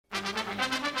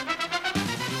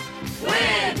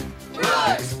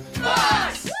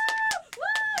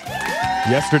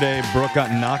Yesterday, Brooke got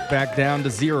knocked back down to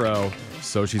 0,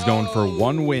 so she's going for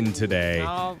 1 win today.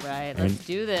 All right, let's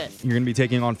do this. You're going to be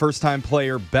taking on first-time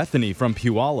player Bethany from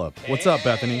Puyallup. What's up,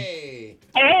 Bethany? Hey,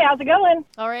 how's it going?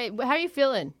 All right, how are you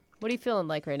feeling? What are you feeling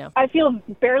like right now? I feel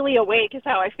barely awake is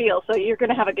how I feel, so you're going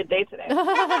to have a good day today.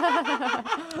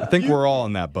 I think we're all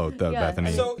in that boat, though, Yeah. Bethany.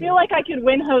 I feel like I could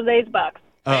win Jose's bucks.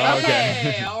 Oh, okay.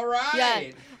 Hey, all right.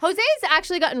 Yeah. Jose's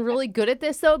actually gotten really good at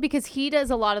this, though, because he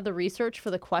does a lot of the research for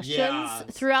the questions Yes.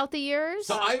 throughout the years.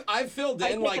 So I've filled I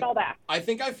in take it all back. I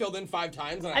think I filled in 5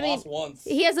 times and I, I mean, lost once.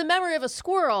 He has a memory of a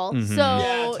squirrel, so,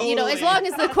 Yeah, you know, as totally. long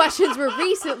as the questions were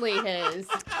recently his.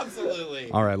 Absolutely.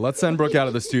 All right, let's send Brooke out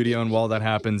of the studio, and while that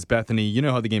happens, Bethany, you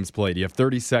know how the game's played. You have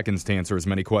 30 seconds to answer as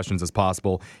many questions as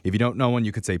possible. If you don't know one,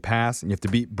 you could say pass, and you have to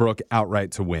beat Brooke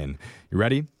outright to win. You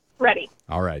ready? Ready.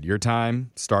 All right, your time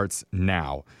starts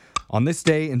now. On this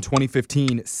day in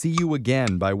 2015, See You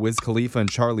Again by Wiz Khalifa and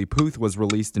Charlie Puth was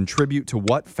released in tribute to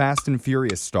what Fast and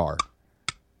Furious star?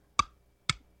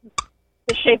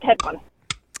 The shaved head one.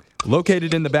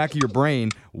 Located in the back of your brain,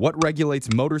 what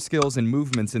regulates motor skills and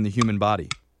movements in the human body?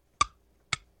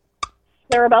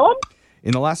 Cerebellum?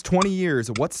 In the last 20 years,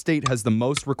 what state has the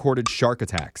most recorded shark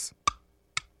attacks?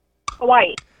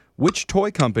 Hawaii. Which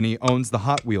toy company owns the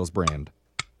Hot Wheels brand?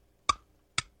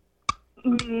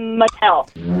 Mattel.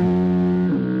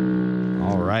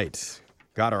 All right.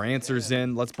 Got our answers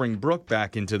in. Let's bring Brooke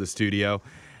back into the studio.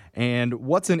 And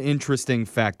what's an interesting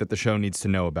fact that the show needs to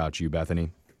know about you,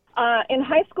 Bethany? In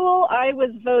high school, I was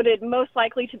voted most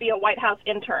likely to be a White House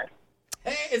intern.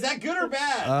 Hey, is that good or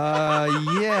bad?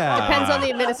 Yeah. Depends on the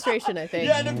administration, I think.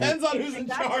 yeah, it depends on who's in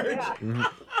charge.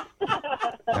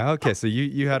 Yeah. Okay, so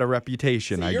you had a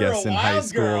reputation, So I you're guess, a in high wild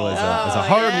school girl. as a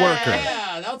hard yeah. worker.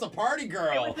 Yeah, that was a party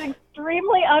girl.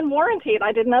 Extremely unwarranted.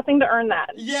 I did nothing to earn that.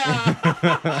 Yeah.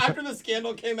 After the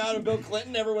scandal came out of Bill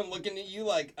Clinton, everyone looking at you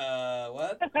like,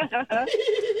 what?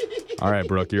 All right,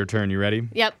 Brooke, your turn. You ready?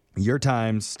 Yep. Your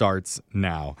time starts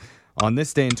now. On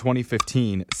this day in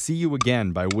 2015, See You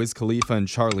Again by Wiz Khalifa and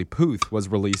Charlie Puth was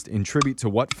released in tribute to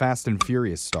what Fast and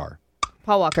Furious star?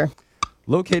 Paul Walker.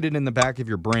 Located in the back of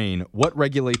your brain, what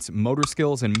regulates motor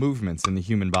skills and movements in the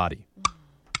human body?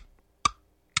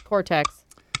 Cortex.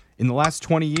 In the last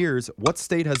 20 years, what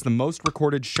state has the most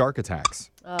recorded shark attacks?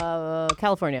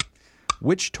 California.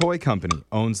 Which toy company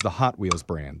owns the Hot Wheels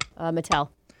brand? Mattel.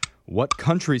 What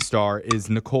country star is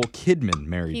Nicole Kidman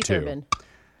married Keith to? Urban.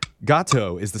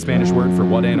 Gato is the Spanish word for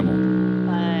what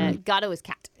animal? Gato is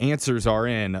cat. Answers are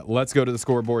in. Let's go to the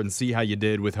scoreboard and see how you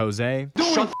did with Jose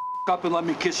Shut the up and let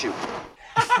me kiss you.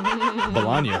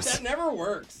 Bolaños. That never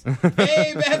works.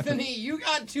 Hey, Bethany, you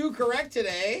got 2 correct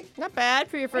today. Not bad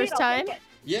for your first time.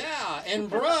 Yeah, and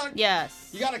Brooke, Yes.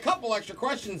 you got a couple extra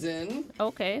questions in,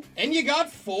 Okay. and you got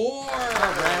 4.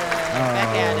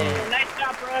 Back at it. Nice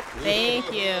job, Brooke.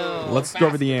 Thank you. Let's go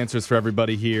over the answers for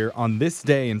everybody here. On this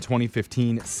day in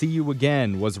 2015, See You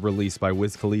Again was released by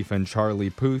Wiz Khalifa and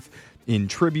Charlie Puth in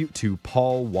tribute to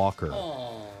Paul Walker.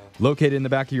 Located in the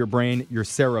back of your brain, your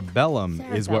cerebellum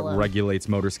is what Cerebellum. regulates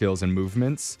motor skills and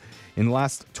movements. In the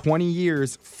last 20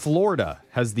 years, Florida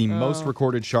has the most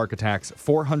recorded shark attacks,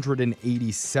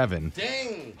 487.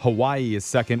 Dang. Hawaii is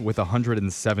second with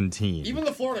 117. Even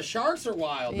the Florida Sharks are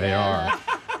wild. They are.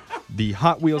 The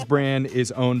Hot Wheels brand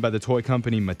is owned by the toy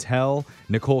company Mattel.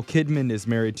 Nicole Kidman is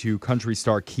married to country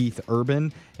star Keith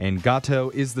Urban. And gato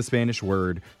is the Spanish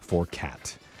word for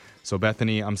cat. So,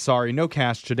 Bethany, I'm sorry, no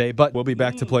cash today, but we'll be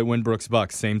back to play Winbrooks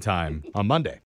Bucks same time on Monday.